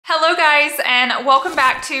Hello guys, and welcome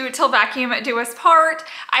back to Till Vacuum Do Us Part.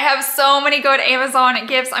 I have so many good Amazon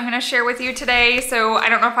gifts I'm going to share with you today, so I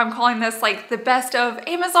don't know if I'm calling this like the best of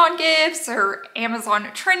Amazon gifts or Amazon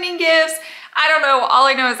trending gifts. I don't know. All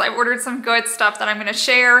I know is I ordered some good stuff that I'm going to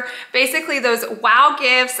share. Basically those wow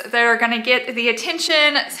gifts that are going to get the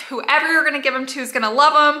attention. Whoever you're going to give them to is going to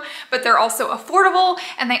love them, but they're also affordable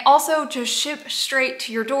and they also just ship straight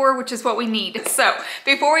to your door, which is what we need. So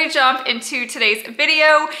before we jump into today's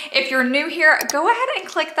video, if you're new here, go ahead and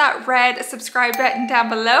click that red subscribe button down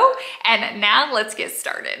below. And now let's get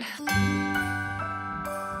started.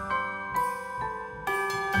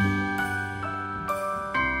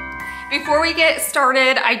 Before we get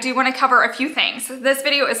started, I do want to cover a few things. This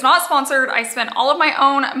video is not sponsored. I spent all of my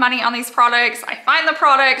own money on these products. I find the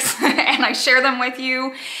products and I share them with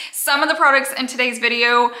you. Some of the products in today's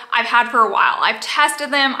video I've had for a while. I've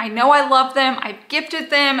tested them. I know I love them. I've gifted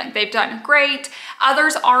them. They've done great.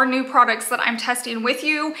 Others are new products that I'm testing with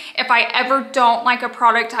you. If I ever don't like a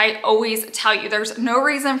product, I always tell you. There's no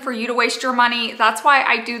reason for you to waste your money. That's why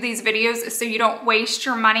I do these videos, so you don't waste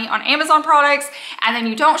your money on Amazon products and then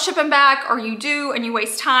you don't ship them back, or you do and you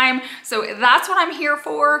waste time. So that's what I'm here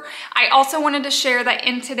for. I also wanted to share that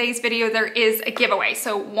in today's video there is a giveaway.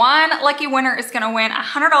 So one lucky winner is going to win a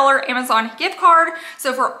 $100 Amazon gift card.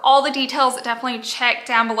 So for all the details, definitely check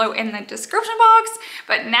down below in the description box.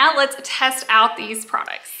 But now let's test out these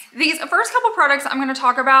products. These first couple products I'm going to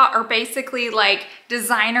talk about are basically like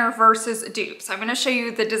designer versus dupe. So I'm going to show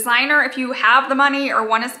you the designer if you have the money or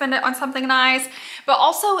want to spend it on something nice, but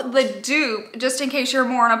also the dupe just in case you're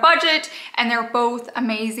more on a budget, and they're both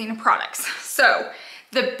amazing products. So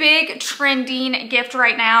the big trending gift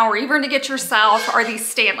right now, or even to get yourself, are these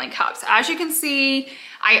Stanley cups. As you can see,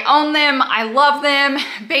 I own them. I love them.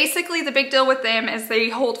 Basically, the big deal with them is they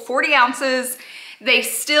hold 40 ounces. They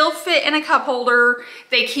still fit in a cup holder.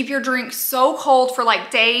 They keep your drink so cold for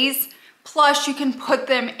like days. Plus you can put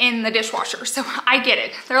them in the dishwasher. So I get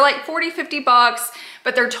it. They're like 40, 50 bucks,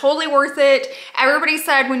 but they're totally worth it. Everybody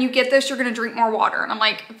said when you get this, you're gonna drink more water. And I'm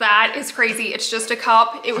like, that is crazy. It's just a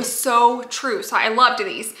cup. It was so true. So I loved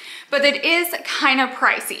these, but it is kind of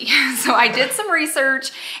pricey. So I did some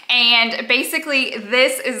research and basically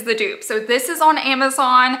this is the dupe. So this is on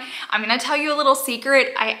Amazon. I'm gonna tell you a little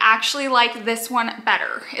secret. I actually like this one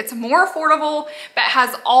better. It's more affordable, but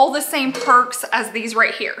has all the same perks as these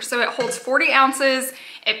right here. So it holds 40 ounces.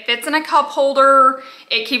 It fits in a cup holder.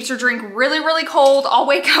 It keeps your drink really, really cold. I'll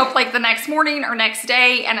wake up like the next morning or next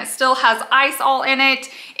day and it still has ice all in it.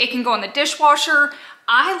 It can go in the dishwasher.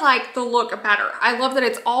 I like the look better. I love that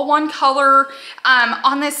it's all one color.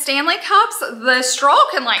 On the Stanley cups, the straw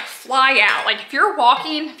can like fly out. Like if you're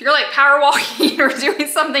walking, if you're like power walking or doing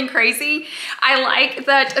something crazy, I like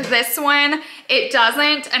that this one, it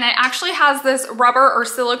doesn't, and it actually has this rubber or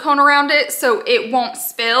silicone around it so it won't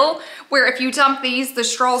spill, where if you dump these, the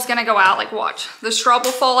straw's gonna go out. Like watch, the straw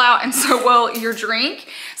will fall out and so will your drink.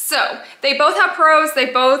 So they both have pros, they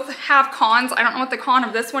both have cons. I don't know what the con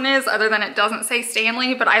of this one is other than it doesn't say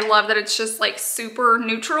Stanley, but I love that it's just like super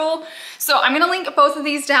neutral. So I'm gonna link both of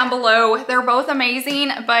these down below. They're both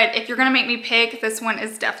amazing, but if you're gonna make me pick, this one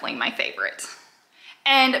is definitely my favorite.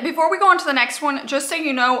 And before we go on to the next one, just so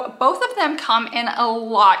you know, both of them come in a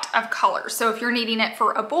lot of colors. So if you're needing it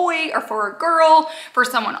for a boy or for a girl, for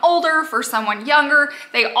someone older, for someone younger,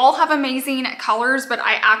 they all have amazing colors, but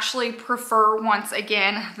I actually prefer, once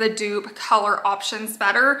again, the dupe color options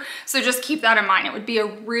better. So just keep that in mind. It would be a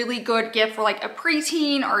really good gift for like a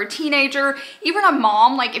preteen or a teenager, even a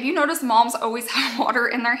mom. Like if you notice, moms always have water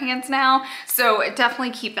in their hands now. So definitely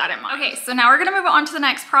keep that in mind. Okay, so now we're gonna move on to the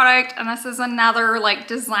next product, and this is another like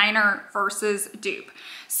designer versus dupe.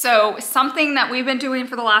 So something that we've been doing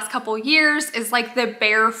for the last couple years is like the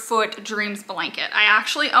Barefoot Dreams blanket. I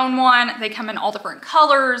actually own one. They come in all different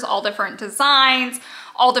colors, all different designs,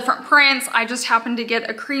 all different prints. I just happened to get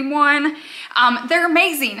a cream one. They're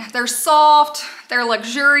amazing. They're soft, they're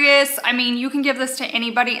luxurious. I mean, you can give this to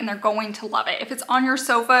anybody and they're going to love it. If it's on your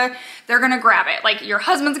sofa, they're gonna grab it. Like your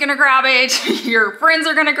husband's gonna grab it, your friends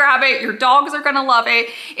are gonna grab it, your dogs are gonna love it.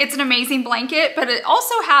 It's an amazing blanket, but it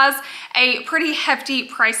also has a pretty hefty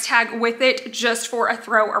price tag with it just for a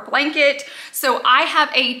throw or blanket. So I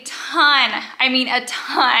have a ton, I mean a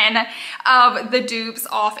ton of the dupes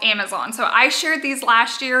off Amazon. So I shared these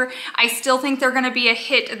last year. I still think they're gonna be a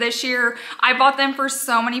hit this year. I bought them for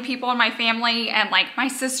so many people in my family, and like my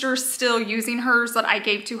sister's still using hers that I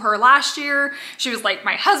gave to her last year. She was like,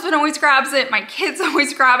 my husband always grabs it, my kids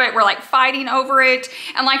always grab it. We're like fighting over it.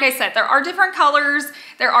 And like I said, there are different colors,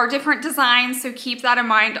 there are different designs, so keep that in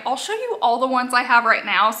mind. I'll show you all the ones I have right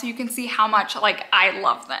now so you can see how much like I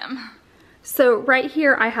love them. So right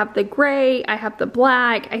here I have the gray, I have the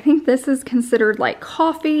black, I think this is considered like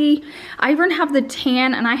coffee. I even have the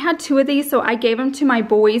tan, and I had 2 of these, so I gave them to my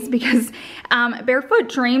boys because Barefoot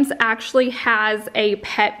Dreams actually has a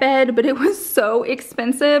pet bed, but it was so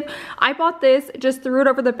expensive. I bought this, just threw it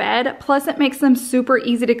over the bed, plus it makes them super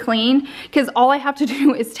easy to clean because all I have to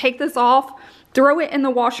do is take this off, throw it in the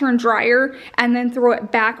washer and dryer, and then throw it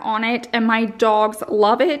back on it, and my dogs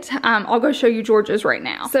love it. I'll go show you George's right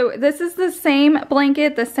now. So this is the same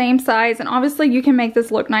blanket, the same size, and obviously you can make this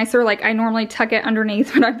look nicer. Like I normally tuck it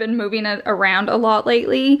underneath, but I've been moving it around a lot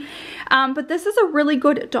lately. But this is a really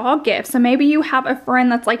good dog gift. So maybe you have a friend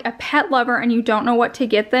that's like a pet lover and you don't know what to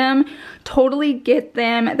get them. Totally get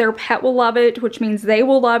them. Their pet will love it, which means they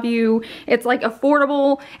will love you. It's like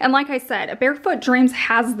affordable. And like I said, Barefoot Dreams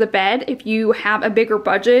has the bed if you have a bigger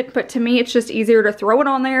budget, but to me it's just easier to throw it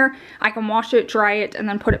on there. I can wash it, dry it, and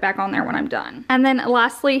then put it back on there when I'm done. And then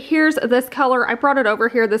lastly, here's this color. I brought it over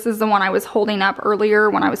here. This is the one I was holding up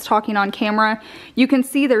earlier when I was talking on camera. You can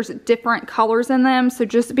see there's different colors in them, so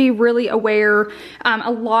just be really aware.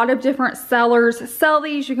 A lot of different sellers sell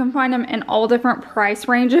these. You can find them in all different price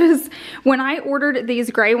ranges. When I ordered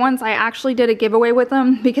these gray ones, I actually did a giveaway with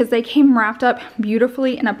them because they came wrapped up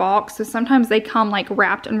beautifully in a box. So sometimes they come like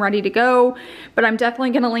wrapped and ready to go, but I'm definitely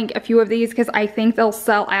going to link a few of these because I think they'll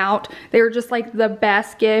sell out. They're just like the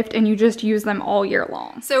best gift, and you just use them all year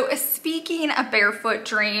long. So speaking of Barefoot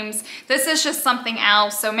Dreams, this is just something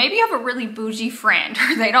else. So maybe you have a really bougie friend,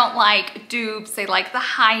 or they don't like dupes, they like the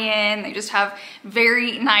high end, they just have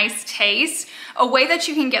very nice taste. A way that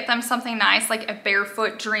you can get them something nice like a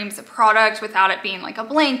Barefoot Dreams product without it being like a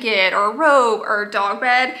blanket or a robe or a dog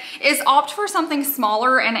bed is opt for something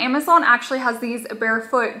smaller, and Amazon actually has these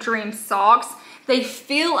Barefoot Dreams socks. They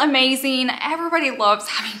feel amazing. Everybody loves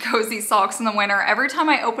having cozy socks in the winter. Every time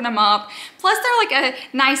I open them up, plus they're like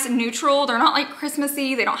a nice neutral. They're not like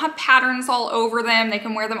Christmassy. They don't have patterns all over them. They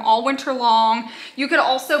can wear them all winter long. You could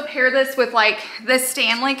also pair this with like the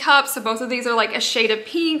Stanley cup. So both of these are like a shade of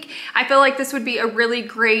pink. I feel like this would be a really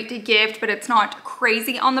great gift, but it's not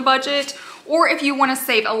crazy on the budget. Or if you want to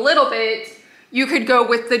save a little bit, you could go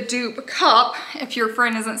with the Dupe cup if your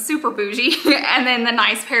friend isn't super bougie, and then the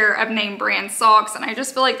nice pair of name brand socks. And I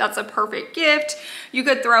just feel like that's a perfect gift. You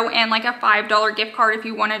could throw in like a $5 gift card if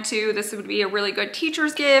you wanted to. This would be a really good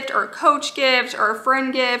teacher's gift or a coach gift or a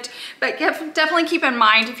friend gift. But definitely keep in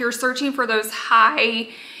mind, if you're searching for those high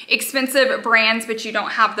expensive brands but you don't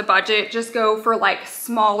have the budget, just go for like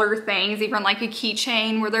smaller things, even like a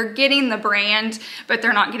keychain where they're getting the brand but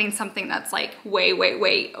they're not getting something that's like way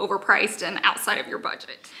overpriced and outside of your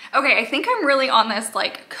budget. Okay, I think I'm really on this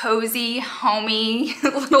like cozy, homey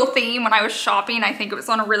little theme when I was shopping. I think it was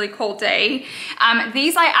on a really cold day.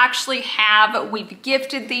 These I actually have. We've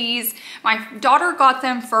gifted these. My daughter got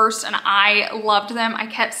them first and I loved them. I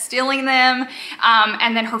kept stealing them.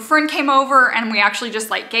 And then her friend came over and we actually just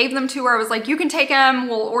like gave them to her. I was like, you can take them.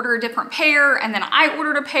 We'll order a different pair. And then I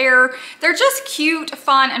ordered a pair. They're just cute,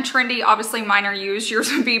 fun, and trendy. Obviously mine are used.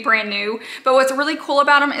 Yours would be brand new. But what's really cool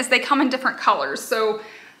about them is they come in different colors. So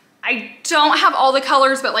I don't have all the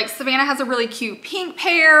colors, but like Savannah has a really cute pink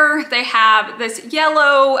pair. They have this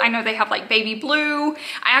yellow. I know they have like baby blue. I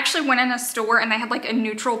actually went in a store and they had like a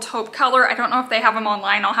neutral taupe color. I don't know if they have them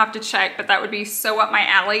online. I'll have to check, but that would be so up my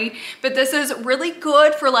alley. But this is really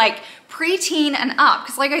good for like preteen and up,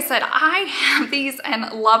 because like I said, I have these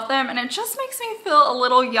and love them, and it just makes me feel a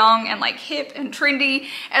little young and like hip and trendy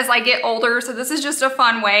as I get older. So this is just a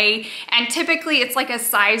fun way, and typically it's like a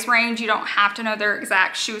size range. You don't have to know their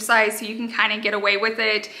exact shoe size, so you can kind of get away with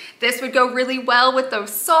it. This would go really well with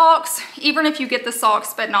those socks, even if you get the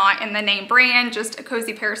socks but not in the name brand, just a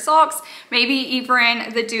cozy pair of socks, maybe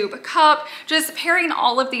even the Dupe cup. Just pairing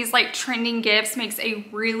all of these like trending gifts makes a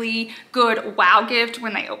really good wow gift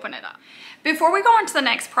when they open it up. Before we go on to the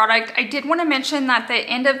next product, I did want to mention that at the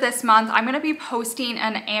end of this month, I'm going to be posting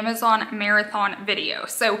an Amazon marathon video.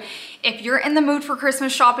 So if you're in the mood for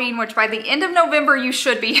Christmas shopping, which by the end of November you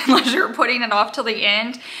should be unless you're putting it off till the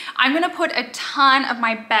end, I'm going to put a ton of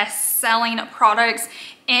my best selling products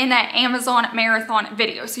in an Amazon marathon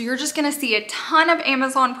video. So you're just gonna see a ton of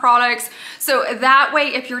Amazon products. So that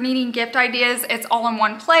way, if you're needing gift ideas, it's all in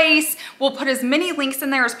one place. We'll put as many links in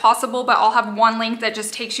there as possible, but I'll have one link that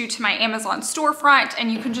just takes you to my Amazon storefront,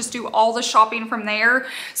 and you can just do all the shopping from there.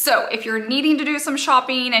 So if you're needing to do some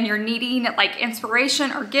shopping and you're needing like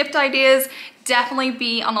inspiration or gift ideas, definitely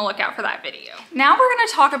be on the lookout for that video. Now we're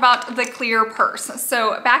gonna talk about the clear purse.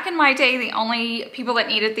 So back in my day, the only people that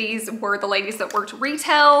needed these were the ladies that worked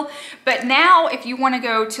retail. But now if you wanna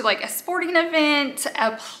go to like a sporting event,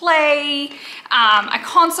 a play, a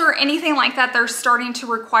concert, anything like that, they're starting to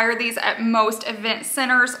require these at most event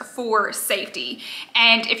centers for safety.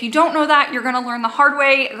 And if you don't know that, you're gonna learn the hard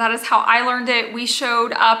way. That is how I learned it. We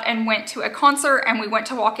showed up and went to a concert and we went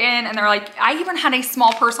to walk in and they're like, I even had a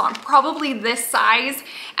small purse on, probably this size,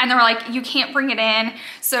 and they were like, you can't bring it in.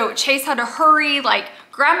 So Chase had to hurry, like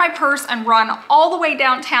grab my purse and run all the way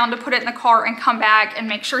downtown to put it in the car and come back and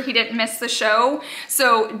make sure he didn't miss the show.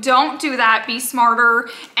 So don't do that, be smarter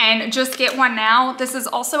and just get one now. This is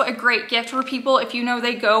also a great gift for people if you know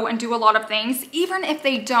they go and do a lot of things. Even if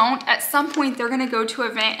they don't, at some point they're gonna go to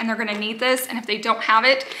an event and they're gonna need this, and if they don't have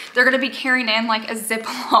it, they're gonna be carrying in like a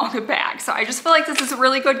Ziploc bag. So I just feel like this is a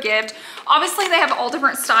really good gift. Obviously they have all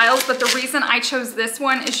different styles, but the reason I chose this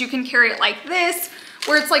one is you can carry it like this,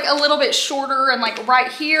 where it's like a little bit shorter and like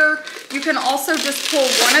right here. You can also just pull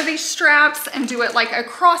one of these straps and do it like a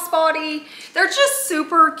crossbody. They're just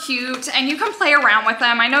super cute and you can play around with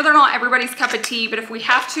them. I know they're not everybody's cup of tea, but if we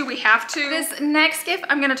have to, we have to. This next gift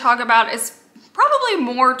I'm gonna talk about is probably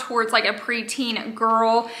more towards like a preteen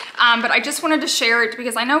girl, but I just wanted to share it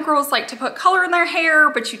because I know girls like to put color in their hair,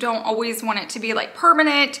 but you don't always want it to be like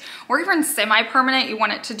permanent or even semi-permanent. You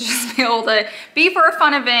want it to just be able to be for a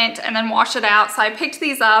fun event and then wash it out. So I picked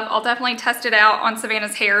these up. I'll definitely test it out on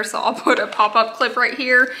Savannah's hair, so I'll put a pop-up clip right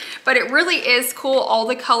here, but it really is cool, all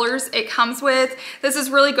the colors it comes with. This is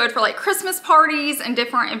really good for like Christmas parties and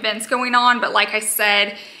different events going on, but like I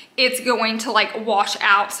said, it's going to like wash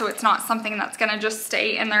out, so it's not something that's gonna just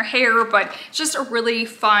stay in their hair, but it's just a really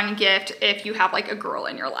fun gift if you have like a girl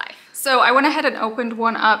in your life. So I went ahead and opened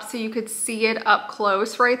one up so you could see it up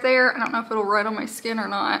close right there. I don't know if it'll ride on my skin or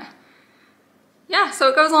not. Yeah, so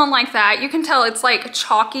it goes on like that. You can tell it's like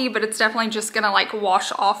chalky, but it's definitely just gonna like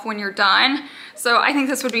wash off when you're done. So I think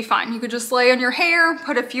this would be fun. You could just lay on your hair,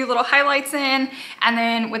 put a few little highlights in, and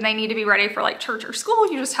then when they need to be ready for like church or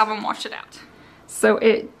school, you just have them wash it out. So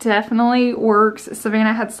it definitely works.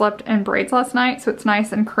 Savannah had slept in braids last night, so it's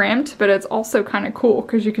nice and crimped, but it's also kind of cool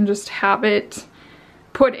because you can just have it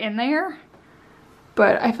put in there.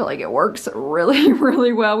 But I feel like it works really,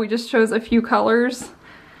 really well. We just chose a few colors.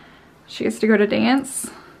 She has to go to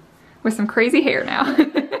dance with some crazy hair now.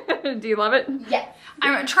 Do you love it? Yeah.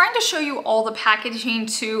 I'm trying to show you all the packaging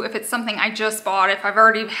too, if it's something I just bought. If I've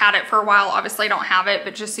already had it for a while, obviously I don't have it,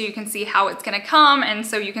 but just so you can see how it's gonna come and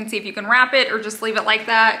so you can see if you can wrap it or just leave it like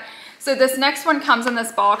that. So this next one comes in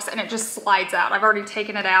this box and it just slides out. I've already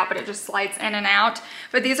taken it out, but it just slides in and out.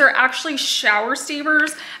 But these are actually shower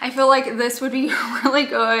steamers. I feel like this would be really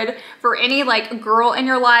good for any like girl in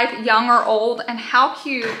your life, young or old. And how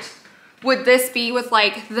cute would this be with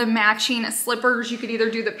like the matching slippers? You could either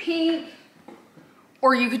do the pink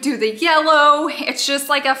or you could do the yellow. It's just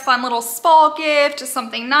like a fun little spa gift,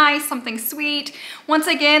 something nice, something sweet. Once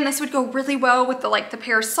again, this would go really well with the like the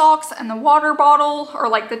pair of socks and the water bottle or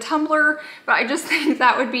like the tumbler, but I just think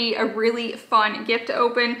that would be a really fun gift to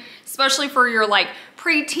open, especially for your like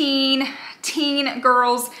preteen, teen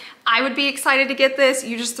girls. I would be excited to get this.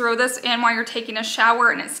 You just throw this in while you're taking a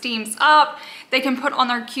shower and it steams up. They can put on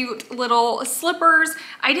their cute little slippers.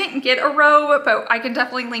 I didn't get a robe, but I can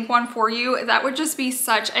definitely link one for you. That would just be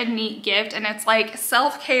such a neat gift, and it's like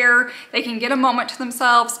self-care. They can get a moment to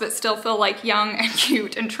themselves, but still feel like young and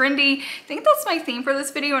cute and trendy. I think that's my theme for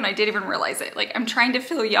this video, and I didn't even realize it. Like, I'm trying to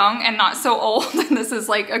feel young and not so old, and this is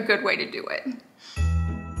like a good way to do it.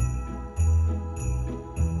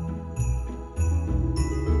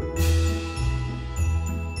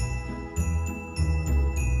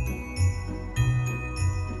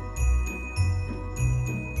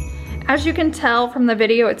 As you can tell from the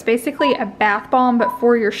video, it's basically a bath bomb, but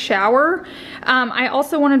for your shower. I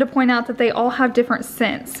also wanted to point out that they all have different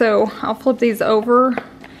scents. So I'll flip these over,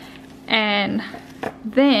 and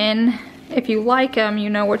then if you like them, you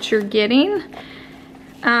know what you're getting.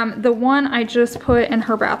 The one I just put in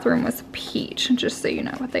her bathroom was peach, just so you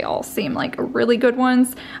know, but they all seem like really good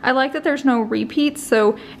ones. I like that there's no repeats,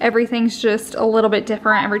 so everything's just a little bit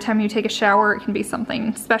different. Every time you take a shower, it can be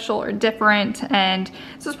something special or different, and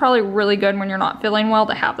this is probably really good when you're not feeling well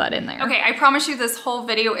to have that in there. Okay, I promise you this whole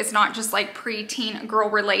video is not just like preteen girl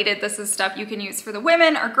related. This is stuff you can use for the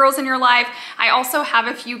women or girls in your life. I also have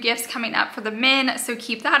a few gifts coming up for the men, so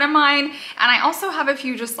keep that in mind. And I also have a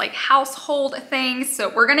few just like household things, so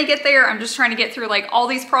So we're gonna get there. I'm just trying to get through like all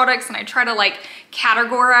these products, and I try to like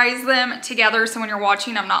categorize them together so when you're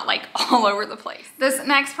watching, I'm not like all over the place. This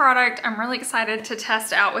next product, I'm really excited to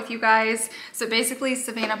test out with you guys. So basically,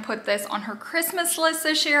 Savannah put this on her Christmas list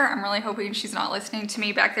this year. I'm really hoping she's not listening to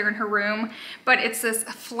me back there in her room, but it's this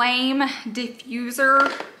Flame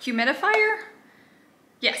Diffuser Humidifier.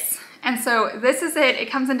 Yes, and so this is it. It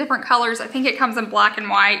comes in different colors. I think it comes in black and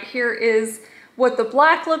white. Here is what the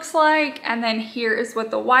black looks like, and then here is what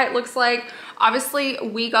the white looks like. Obviously,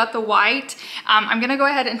 we got the white. I'm gonna go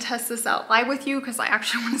ahead and test this out live with you because I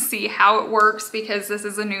actually wanna see how it works, because this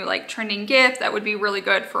is a new like trending gift that would be really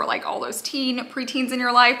good for like all those preteens in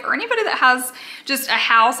your life, or anybody that has just a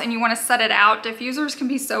house and you wanna set it out. Diffusers can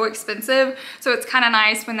be so expensive, so it's kinda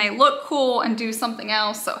nice when they look cool and do something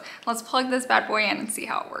else. So let's plug this bad boy in and see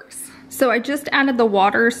how it works. So I just added the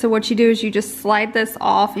water. So what you do is you just slide this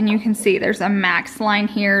off, and you can see there's a max line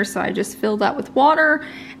here. So I just filled that with water,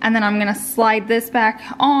 and then I'm gonna slide this back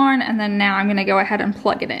on, and then now I'm gonna go ahead and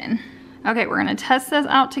plug it in. Okay, we're gonna test this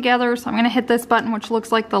out together. So I'm gonna hit this button, which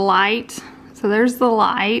looks like the light. So there's the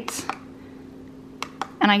light.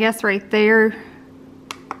 And I guess right there,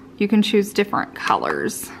 you can choose different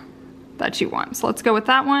colors that you want. So let's go with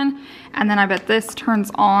that one. And then I bet this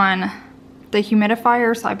turns on the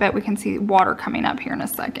humidifier, so I bet we can see water coming up here in a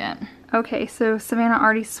second. Okay, so Savannah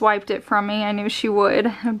already swiped it from me. I knew she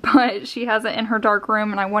would, but she has it in her dark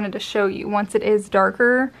room, and I wanted to show you. Once it is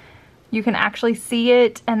darker, you can actually see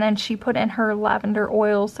it, and then she put in her lavender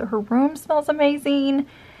oil, so her room smells amazing.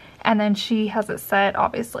 And then she has it set,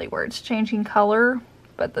 obviously, where it's changing color,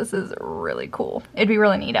 but this is really cool. It'd be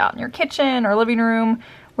really neat out in your kitchen or living room,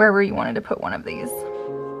 wherever you wanted to put one of these.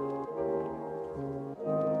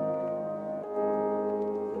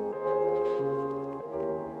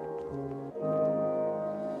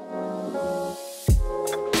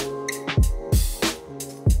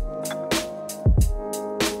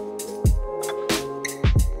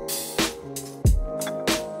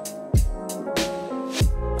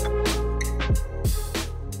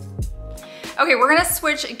 Okay, we're gonna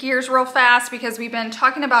switch gears real fast because we've been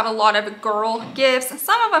talking about a lot of girl gifts.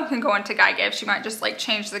 Some of them can go into guy gifts. You might just like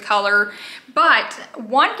change the color. But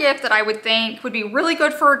one gift that I would think would be really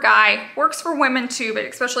good for a guy, works for women too, but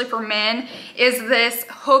especially for men, is this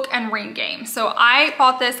hook and ring game. So I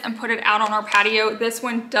bought this and put it out on our patio. This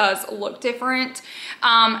one does look different,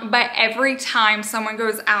 but every time someone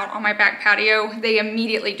goes out on my back patio, they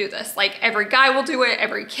immediately do this. Like every guy will do it,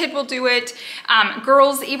 every kid will do it.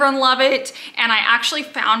 Girls even love it. And I actually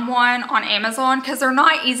found one on Amazon because they're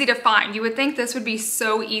not easy to find. You would think this would be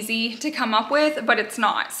so easy to come up with, but it's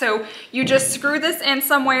not. So you just screw this in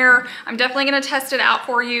somewhere. I'm definitely gonna test it out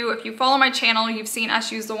for you. If you follow my channel, you've seen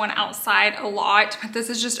us use the one outside a lot, but this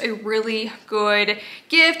is just a really good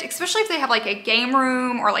gift, especially if they have like a game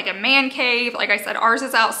room or like a man cave. Like I said, ours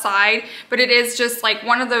is outside, but it is just like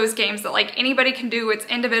one of those games that like anybody can do. It's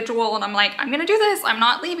individual, and I'm like, I'm gonna do this. I'm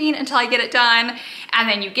not leaving until I get it done. And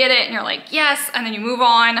then you get it and you're like, yes, and then you move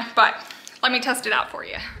on, but let me test it out for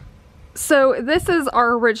you. So this is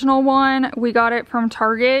our original one. We got it from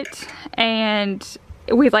Target, and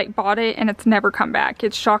we like bought it and it's never come back.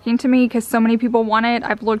 It's shocking to me because so many people want it.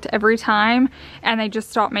 I've looked every time and they just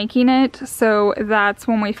stopped making it. So that's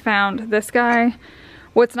when we found this guy.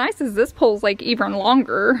 What's nice is this pole's like even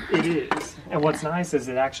longer. It is. And what's nice is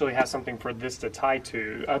it actually has something for this to tie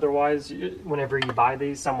to. Otherwise, whenever you buy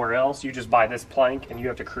these somewhere else, you just buy this plank and you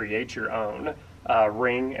have to create your own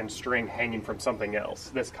ring and string hanging from something else.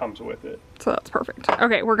 This comes with it. So that's perfect.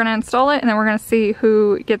 Okay, we're gonna install it and then we're gonna see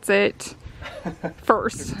who gets it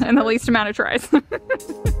first and the least amount of tries.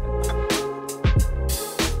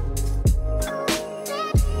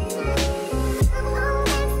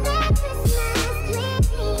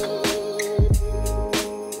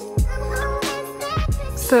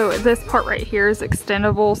 So this part right here is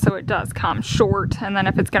extendable, so it does come short, and then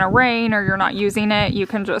if it's gonna rain or you're not using it, you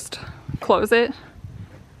can just close it.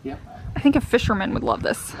 Yep. I think a fisherman would love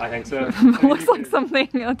this. I think so. Looks like something,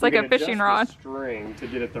 it's like a fishing rod. The string to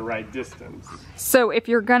get it the right distance. So if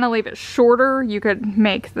you're gonna leave it shorter, you could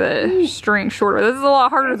make the string shorter. This is a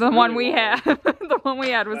lot harder than the one we had. The one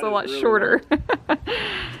we had was a lot shorter.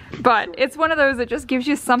 But it's one of those that just gives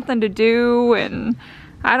you something to do, and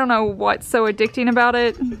I don't know what's so addicting about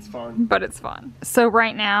it. It's fun. But it's fun. So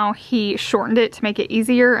right now he shortened it to make it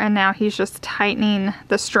easier, and now he's just tightening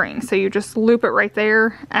the string. So you just loop it right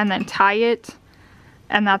there and then tie it,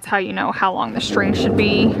 and that's how you know how long the string should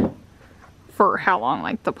be for how long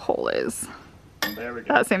like the pole is. There we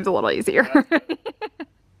go. That seems a little easier.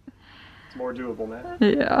 It's more doable now.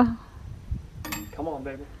 Yeah. Come on,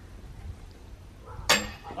 baby.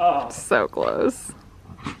 Oh. So close.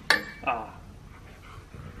 Ah.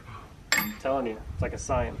 I'm telling you, it's like a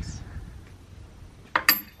science.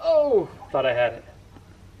 Oh, thought I had it.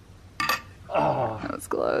 Oh. That was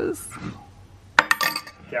close.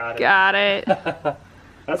 Got it. Got it.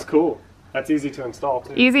 That's cool. That's easy to install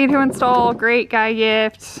too. Easy to install, great guy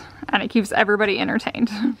gift, and it keeps everybody entertained.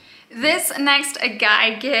 This next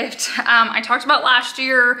guy gift, I talked about last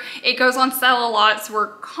year. It goes on sale a lot, so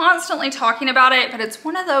we're constantly talking about it, but it's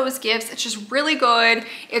one of those gifts. It's just really good.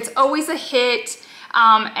 It's always a hit.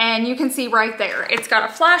 And you can see right there, it's got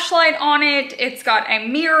a flashlight on it. It's got a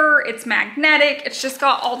mirror. It's magnetic. It's just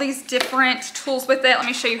got all these different tools with it. Let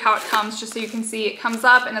me show you how it comes just so you can see it comes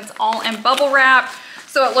up, and it's all in bubble wrap.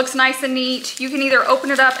 So it looks nice and neat. You can either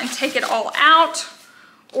open it up and take it all out,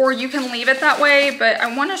 or you can leave it that way, but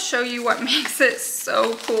I wanna show you what makes it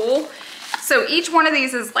so cool. So each one of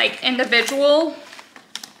these is like individual,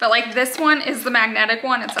 but like this one is the magnetic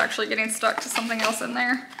one. It's actually getting stuck to something else in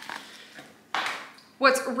there.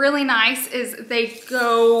 What's really nice is they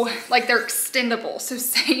go, like they're extendable. So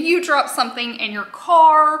say you drop something in your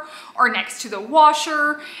car or next to the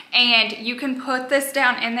washer, and you can put this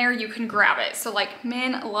down in there, you can grab it. So like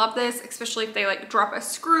men love this, especially if they like drop a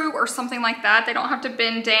screw or something like that. They don't have to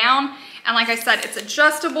bend down. And like I said, it's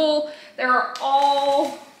adjustable. There are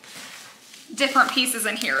all different pieces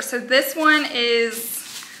in here. So this one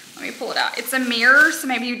is, let me pull it out. It's a mirror. So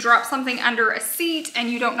maybe you drop something under a seat and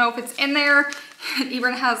you don't know if it's in there. It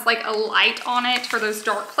even has like a light on it for those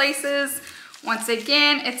dark places. Once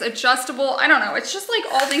again, it's adjustable. I don't know, it's just like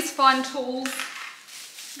all these fun tools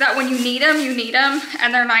that when you need them,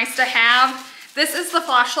 and they're nice to have. This is the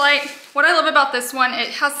flashlight. What I love about this one, it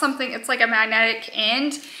has something, it's like a magnetic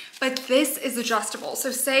end, but this is adjustable. So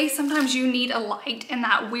say sometimes you need a light in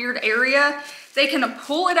that weird area, they can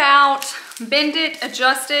pull it out, bend it,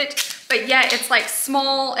 adjust it, but yet it's like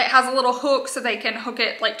small. It has a little hook so they can hook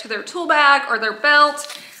it like to their tool bag or their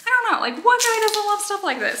belt. I don't know, like what guy doesn't love stuff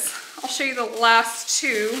like this? I'll show you the last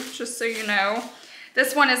two just so you know.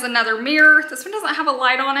 This one is another mirror. This one doesn't have a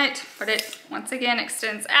light on it, but it once again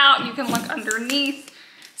extends out. You can look underneath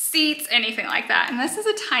seats, anything like that. And this is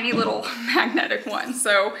a tiny little magnetic one.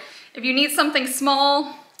 So if you need something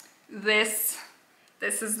small, this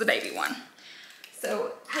is the baby one.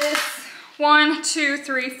 So this 1, 2,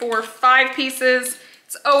 3, 4, 5 pieces.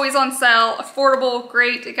 It's always on sale, affordable,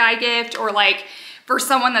 great guy gift, or like for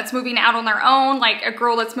someone that's moving out on their own, like a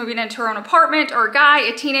girl that's moving into her own apartment, or a guy,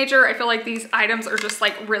 a teenager. I feel like these items are just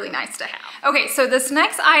like really nice to have. Okay, so this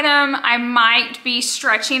next item, I might be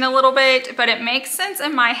stretching a little bit, but it makes sense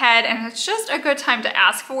in my head, and it's just a good time to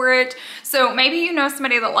ask for it. So maybe you know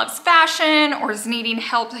somebody that loves fashion or is needing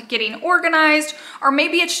help getting organized, or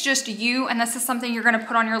maybe it's just you and this is something you're gonna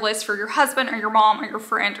put on your list for your husband or your mom or your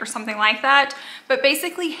friend or something like that. But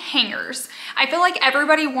basically hangers. I feel like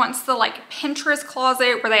everybody wants the like Pinterest closet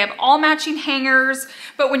where they have all matching hangers,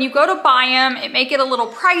 but when you go to buy them, it may get a little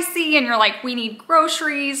pricey and you're like, we need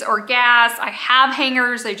groceries or gas. I have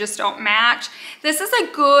hangers, they just don't match. This is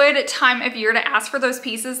a good time of year to ask for those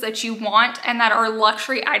pieces that you want and that are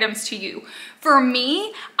luxury items to you. For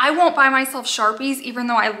me, I won't buy myself Sharpies even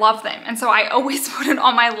though I love them. And so I always put it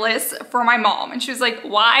on my list for my mom. And she was like,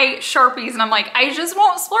 why Sharpies? And I'm like, I just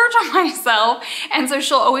won't splurge on myself. And so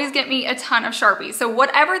she'll always get me a ton of Sharpies. So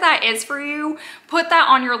whatever that is for you, put that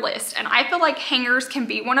on your list. And I feel like hangers can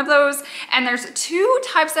be one of those. And there's 2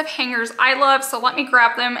 types of hangers I love. So let me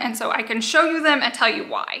grab them and so I can show you them and tell you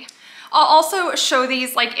why. I'll also show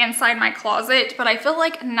these like inside my closet, but I feel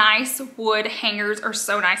like nice wood hangers are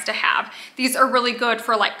so nice to have. These are really good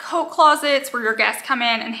for like coat closets where your guests come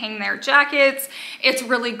in and hang their jackets. It's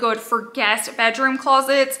really good for guest bedroom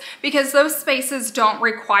closets because those spaces don't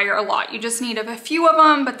require a lot. You just need a few of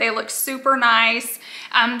them, but they look super nice.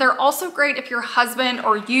 They're also great if your husband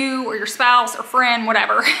or you or your spouse or friend,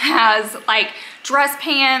 whatever, has like dress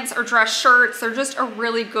pants or dress shirts. They're just a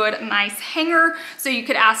really good, nice hanger. So you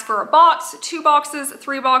could ask for a box, 2 boxes,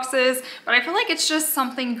 3 boxes, but I feel like it's just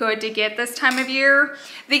something good to get this time of year.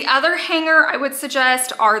 The other hanger I would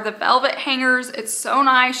suggest are the velvet hangers. It's so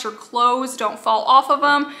nice. Your clothes don't fall off of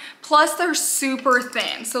them. Plus they're super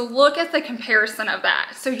thin. So look at the comparison of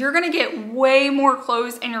that. So you're gonna get way more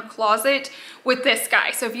clothes in your closet with this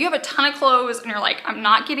guy. So if you have a ton of clothes and you're like, I'm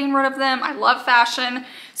not getting rid of them, I love fashion,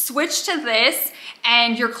 switch to this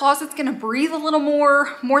and your closet's gonna breathe a little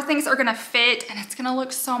more things are gonna fit, and it's gonna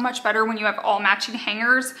look so much better when you have all matching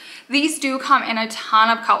hangers. These do come in a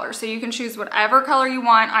ton of colors, so you can choose whatever color you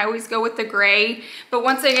want. I always go with the gray, but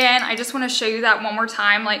once again, I just wanna show you that one more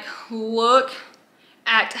time. Like, look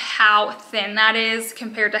at how thin that is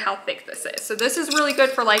compared to how thick this is. So this is really good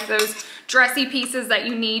for like those dressy pieces that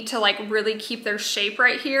you need to like really keep their shape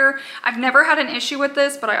right here. I've never had an issue with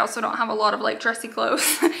this, but I also don't have a lot of like dressy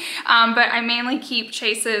clothes. But I mainly keep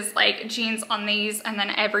chases like jeans on these, and then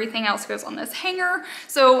everything else goes on this hanger.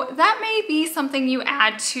 So that may be something you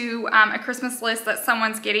add to a Christmas list that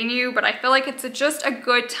someone's getting you, but I feel like it's just a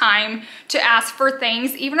good time to ask for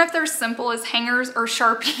things, even if they're simple as hangers or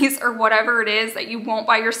Sharpies or whatever it is that you won't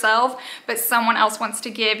buy yourself, but someone else wants to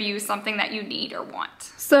give you something that you need or want.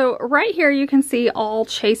 So right here you can see all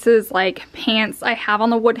Chase's like pants I have on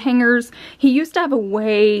the wood hangers. He used to have a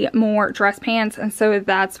way more dress pants, and so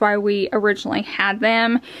that's why we originally had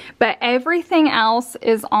them, but everything else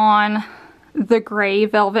is on the gray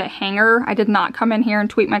velvet hanger. I did not come in here and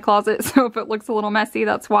tweak my closet, so if it looks a little messy,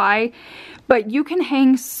 that's why. But you can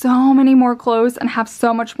hang so many more clothes and have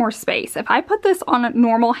so much more space. If I put this on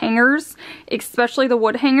normal hangers, especially the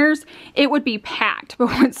wood hangers, it would be packed. But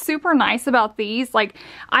what's super nice about these, like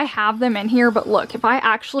I have them in here, but look, if I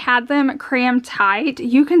actually had them crammed tight,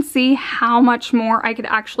 you can see how much more I could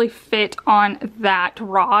actually fit on that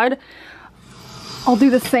rod. I'll do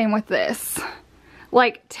the same with this.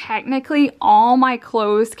 Like technically all my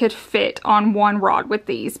clothes could fit on one rod with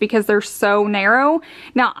these because they're so narrow.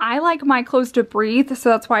 Now I like my clothes to breathe, so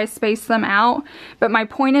that's why I space them out. But my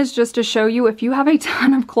point is just to show you, if you have a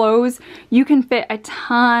ton of clothes, you can fit a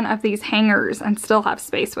ton of these hangers and still have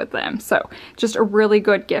space with them. So just a really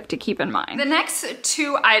good gift to keep in mind. The next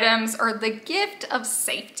two items are the gift of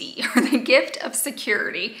safety or the gift of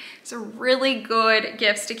security. So really good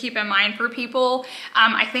gifts to keep in mind for people.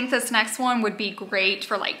 I think this next one would be great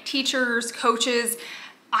for like teachers, coaches.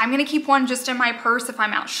 I'm gonna keep one just in my purse if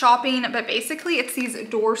I'm out shopping, but basically it's these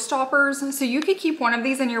door stoppers. So you could keep one of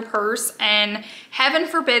these in your purse, and heaven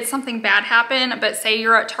forbid something bad happen, but say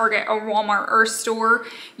you're at Target or Walmart or a store,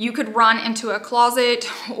 you could run into a closet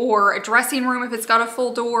or a dressing room if it's got a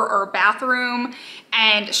full door, or a bathroom,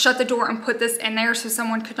 and shut the door and put this in there so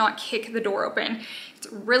someone could not kick the door open.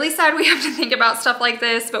 It's really sad we have to think about stuff like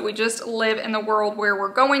this, but we just live in the world where we're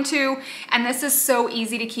going to, and this is so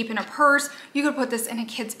easy to keep in a purse. You could put this in a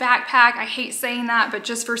kid's backpack. I hate saying that, but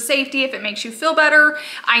just for safety, if it makes you feel better.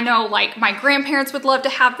 I know like my grandparents would love to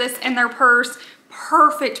have this in their purse.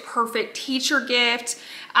 Perfect, perfect teacher gift.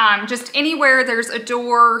 Just anywhere there's a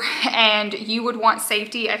door and you would want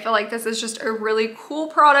safety, I feel like this is just a really cool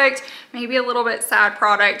product, maybe a little bit sad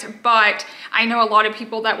product, but I know a lot of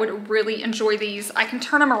people that would really enjoy these. I can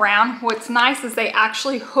turn them around. What's nice is they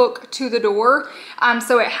actually hook to the door.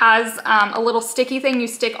 So it has a little sticky thing you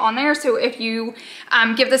stick on there. So if you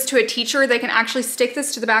give this to a teacher, they can actually stick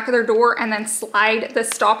this to the back of their door and then slide the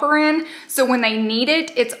stopper in. So when they need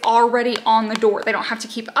it, it's already on the door. They don't have to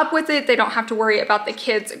keep up with it. They don't have to worry about the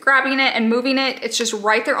kids grabbing it and moving it. It's just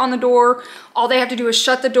right there on the door. All they have to do is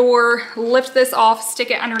shut the door, lift this off,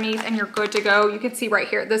 stick it underneath, and you're good to go. You can see right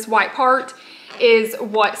here, this white part is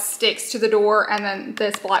what sticks to the door, and then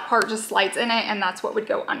this black part just slides in it, and that's what would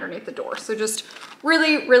go underneath the door. So just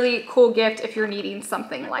really, really cool gift if you're needing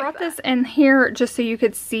something like that. I brought this in here just so you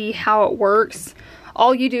could see how it works.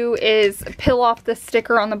 All you do is peel off the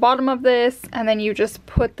sticker on the bottom of this, and then you just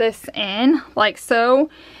put this in like so.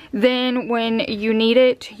 Then when you need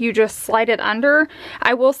it, you just slide it under.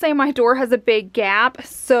 I will say my door has a big gap,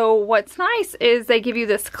 so what's nice is they give you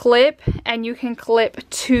this clip and you can clip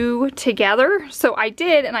two together. So I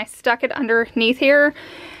did, and I stuck it underneath here.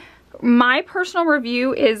 My personal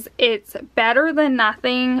review is it's better than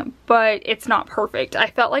nothing, but it's not perfect. I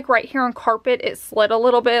felt like right here on carpet it slid a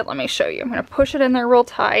little bit. Let me show you. I'm gonna push it in there real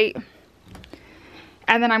tight,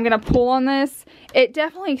 and then I'm gonna pull on this. It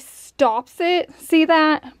definitely stops it, see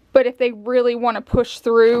that? But if they really want to push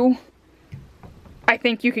through, I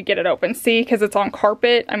think you could get it open. See, because it's on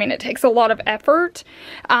carpet. I mean, it takes a lot of effort.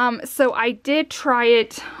 So I did try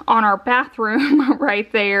it on our bathroom right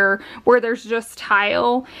there where there's just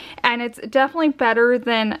tile, and it's definitely better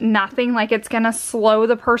than nothing. Like, it's gonna slow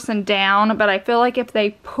the person down, but I feel like if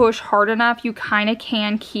they push hard enough, you kind of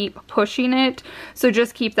can keep pushing it. So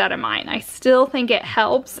just keep that in mind. I still think it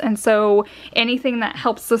helps, and so anything that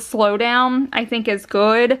helps the slow down I think is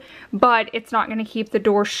good, but it's not gonna keep the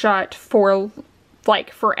door shut for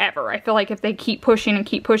like forever. I feel like if they keep pushing and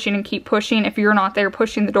keep pushing and keep pushing, if you're not there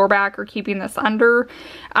pushing the door back or keeping this under,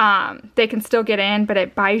 they can still get in, but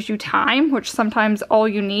it buys you time, which sometimes all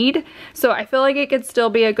you need. So I feel like it could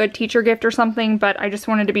still be a good teacher gift or something, but I just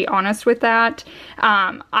wanted to be honest with that.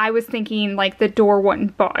 I was thinking like the door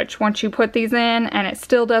wouldn't budge once you put these in, and it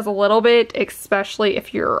still does a little bit, especially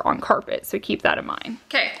if you're on carpet, so keep that in mind.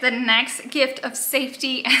 Okay, the next gift of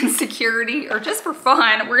safety and security, or just for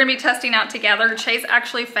fun, we're gonna be testing out together Chase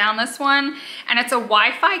actually found this one, and it's a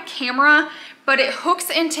Wi-Fi camera, but it hooks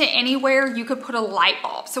into anywhere you could put a light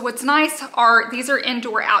bulb. So what's nice are these are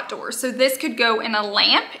indoor outdoors. So this could go in a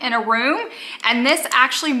lamp in a room, and this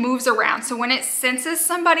actually moves around. So when it senses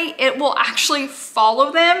somebody, it will actually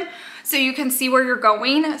follow them so you can see where you're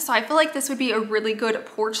going. So I feel like this would be a really good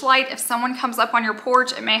porch light. If someone comes up on your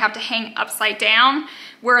porch, it may have to hang upside down,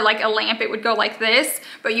 where like a lamp, it would go like this,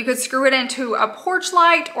 but you could screw it into a porch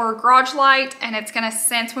light or a garage light, and it's gonna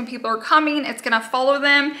sense when people are coming, it's gonna follow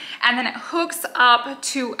them, and then it hooks up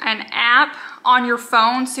to an app on your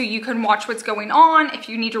phone so you can watch what's going on. If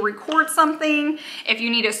you need to record something, if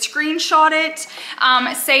you need to screenshot it,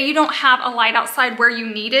 say you don't have a light outside where you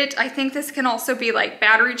need it, I think this can also be like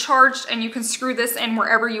battery charged, and you can screw this in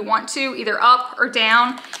wherever you want to, either up or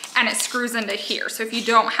down, and it screws into here. So if you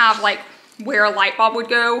don't have like where a light bulb would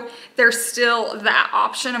go, there's still that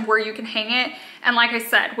option of where you can hang it. And like I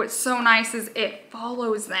said, what's so nice is it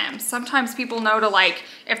follows them. Sometimes people know to like,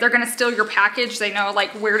 if they're gonna steal your package, they know like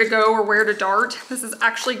where to go or where to dart. This is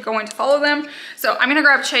actually going to follow them. So I'm gonna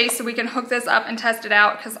grab Chase so we can hook this up and test it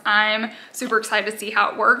out, because I'm super excited to see how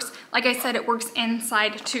it works. Like I said, it works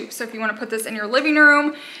inside too. So if you wanna put this in your living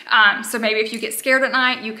room, so maybe if you get scared at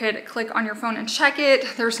night, you could click on your phone and check it.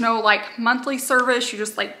 There's no like monthly service, you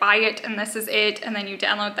just like buy it and this is it, and then you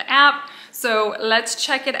download the app. So let's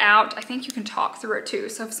check it out. I think you can talk through it too.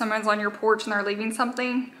 So if someone's on your porch and they're leaving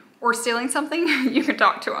something or stealing something, you can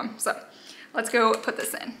talk to them. So let's go put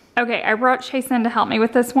this in. Okay, I brought Chase in to help me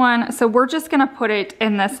with this one. So we're just gonna put it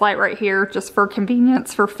in this light right here just for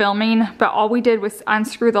convenience for filming. But all we did was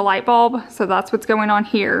unscrew the light bulb. So that's what's going on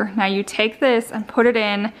here. Now you take this and put it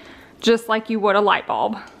in just like you would a light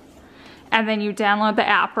bulb. And then you download the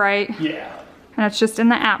app, right? Yeah. And it's just in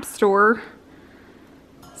the app store.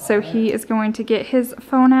 So he is going to get his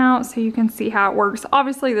phone out so you can see how it works.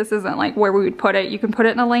 Obviously this isn't like where we would put it. You can put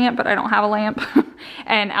it in a lamp, but I don't have a lamp.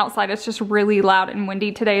 And outside it's just really loud and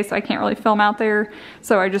windy today, so I can't really film out there.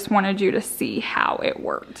 So I just wanted you to see how it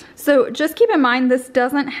worked. So just keep in mind, this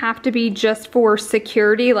doesn't have to be just for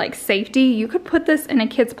security, like safety. You could put this in a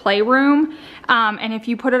kid's playroom. And if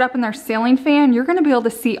you put it up in their ceiling fan, you're gonna be able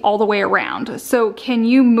to see all the way around. So can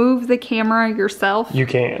you move the camera yourself? You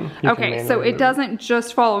can. Okay, so it doesn't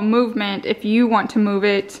just follow movement. If you want to move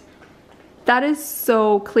it, that is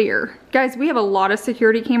so clear. Guys, we have a lot of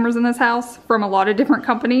security cameras in this house from a lot of different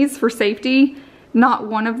companies for safety. Not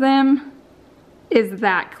one of them is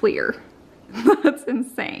that clear. That's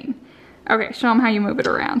insane. Okay, show them how you move it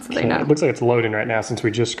around so they know. It looks like it's loading right now since we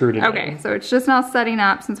just screwed it in. Okay, so it's just now setting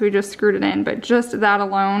up since we just screwed it in, but just that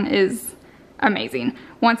alone is amazing.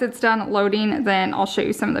 Once it's done loading, then I'll show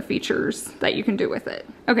you some of the features that you can do with it.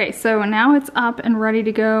 Okay, so now it's up and ready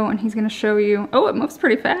to go, and he's gonna show you. Oh, it moves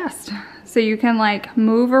pretty fast. So you can like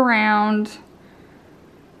move around.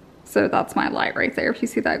 So that's my light right there. If you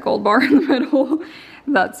see that gold bar in the middle,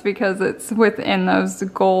 that's because it's within those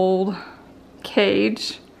gold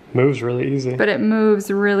cage. Moves really easy. But it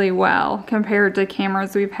moves really well compared to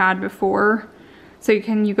cameras we've had before. So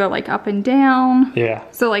you go like up and down. Yeah.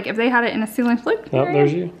 So like if they had it in a ceiling, look. Oh,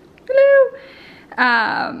 there's you.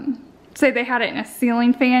 Hello. Say they had it in a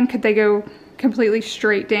ceiling fan, could they go completely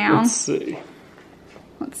straight down? Let's see.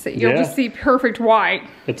 Let's see. You'll just see perfect white.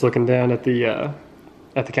 It's looking down at the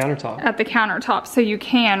countertop. At the countertop, so you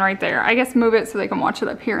can right there. I guess move it so they can watch it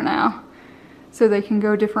up here now. So they can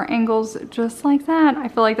go different angles just like that. I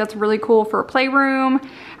feel like that's really cool for a playroom.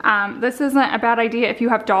 This isn't a bad idea if you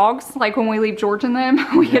have dogs. Like when we leave George and them,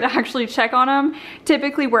 we could actually check on them.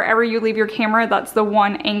 Typically wherever you leave your camera, that's the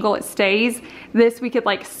one angle it stays. This we could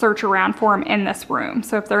like search around for them in this room.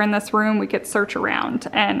 So if they're in this room, we could search around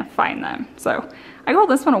and find them. So I call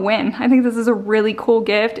this one a win. I think this is a really cool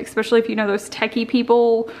gift, especially if you know those techie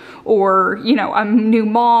people or, you know, a new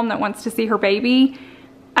mom that wants to see her baby.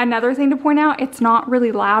 Another thing to point out, it's not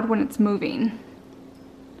really loud when it's moving.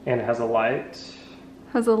 And it has a light.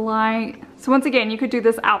 Has a light. So once again, you could do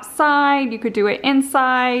this outside, you could do it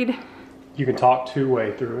inside. You can talk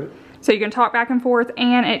two-way through it. So you can talk back and forth,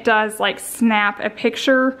 and it does like snap a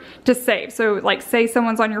picture to save. So like say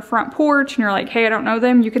someone's on your front porch and you're like, hey, I don't know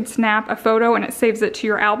them, you can snap a photo and it saves it to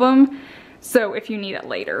your album. So if you need it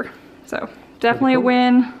later. So definitely a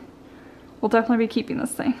win. We'll definitely be keeping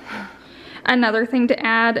this thing. Another thing to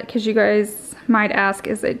add, because you guys might ask,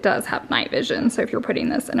 is it does have night vision. So if you're putting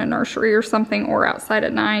this in a nursery or something or outside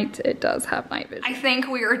at night, it does have night vision. I think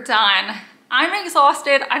we are done. I'm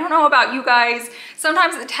exhausted. I don't know about you guys.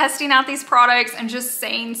 Sometimes testing out these products and just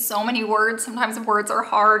saying so many words, sometimes the words are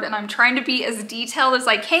hard, and I'm trying to be as detailed as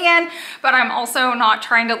I can, but I'm also not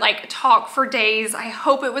trying to like talk for days. I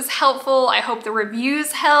hope it was helpful. I hope the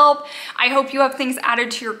reviews help. I hope you have things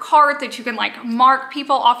added to your cart that you can like mark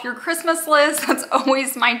people off your Christmas list. That's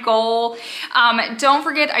always my goal. Don't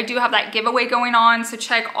forget, I do have that giveaway going on, so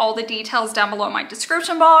check all the details down below in my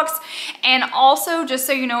description box. And also, just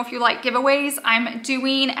so you know, if you like giveaways, I'm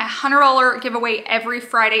doing a $100 giveaway every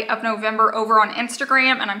Friday of November over on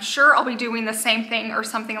Instagram, and I'm sure I'll be doing the same thing or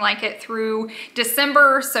something like it through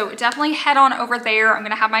December, so definitely head on over there. I'm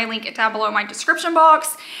gonna have my link down below in my description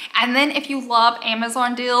box. And then if you love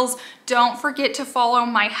Amazon deals, don't forget to follow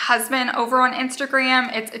my husband over on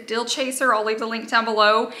Instagram. It's a deal chaser. I'll leave the link down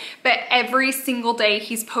below. But every single day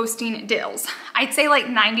he's posting deals. I'd say like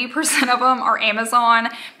 90% of them are Amazon,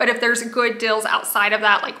 but if there's good deals outside of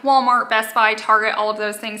that, like Walmart, Best Buy, Target, all of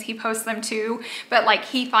those things, he posts them too. But like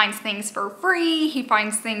he finds things for free. He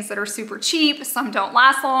finds things that are super cheap. Some don't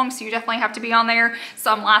last long, so you definitely have to be on there.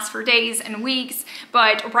 Some last for days and weeks.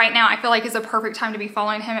 But right now I feel like is a perfect time to be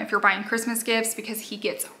following him if you're buying Christmas gifts, because he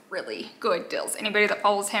gets really good deals. Anybody that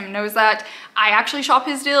follows him knows that. I actually shop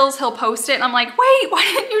his deals. He'll post it and I'm like, wait, why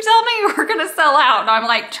didn't you tell me you were gonna sell out? And I'm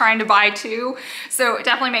like trying to buy too. So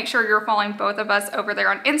definitely make sure you're following both of us over there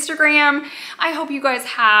on Instagram. I hope you guys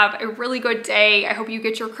have a really good day. I hope you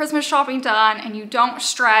get your Christmas shopping done and you don't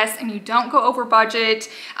stress and you don't go over budget.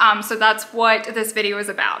 So that's what this video is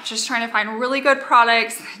about. Just trying to find really good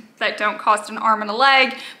products that don't cost an arm and a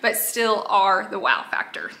leg, but still are the wow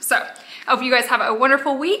factor. So I hope you guys have a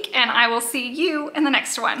wonderful week, and I will see you in the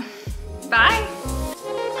next one. Bye.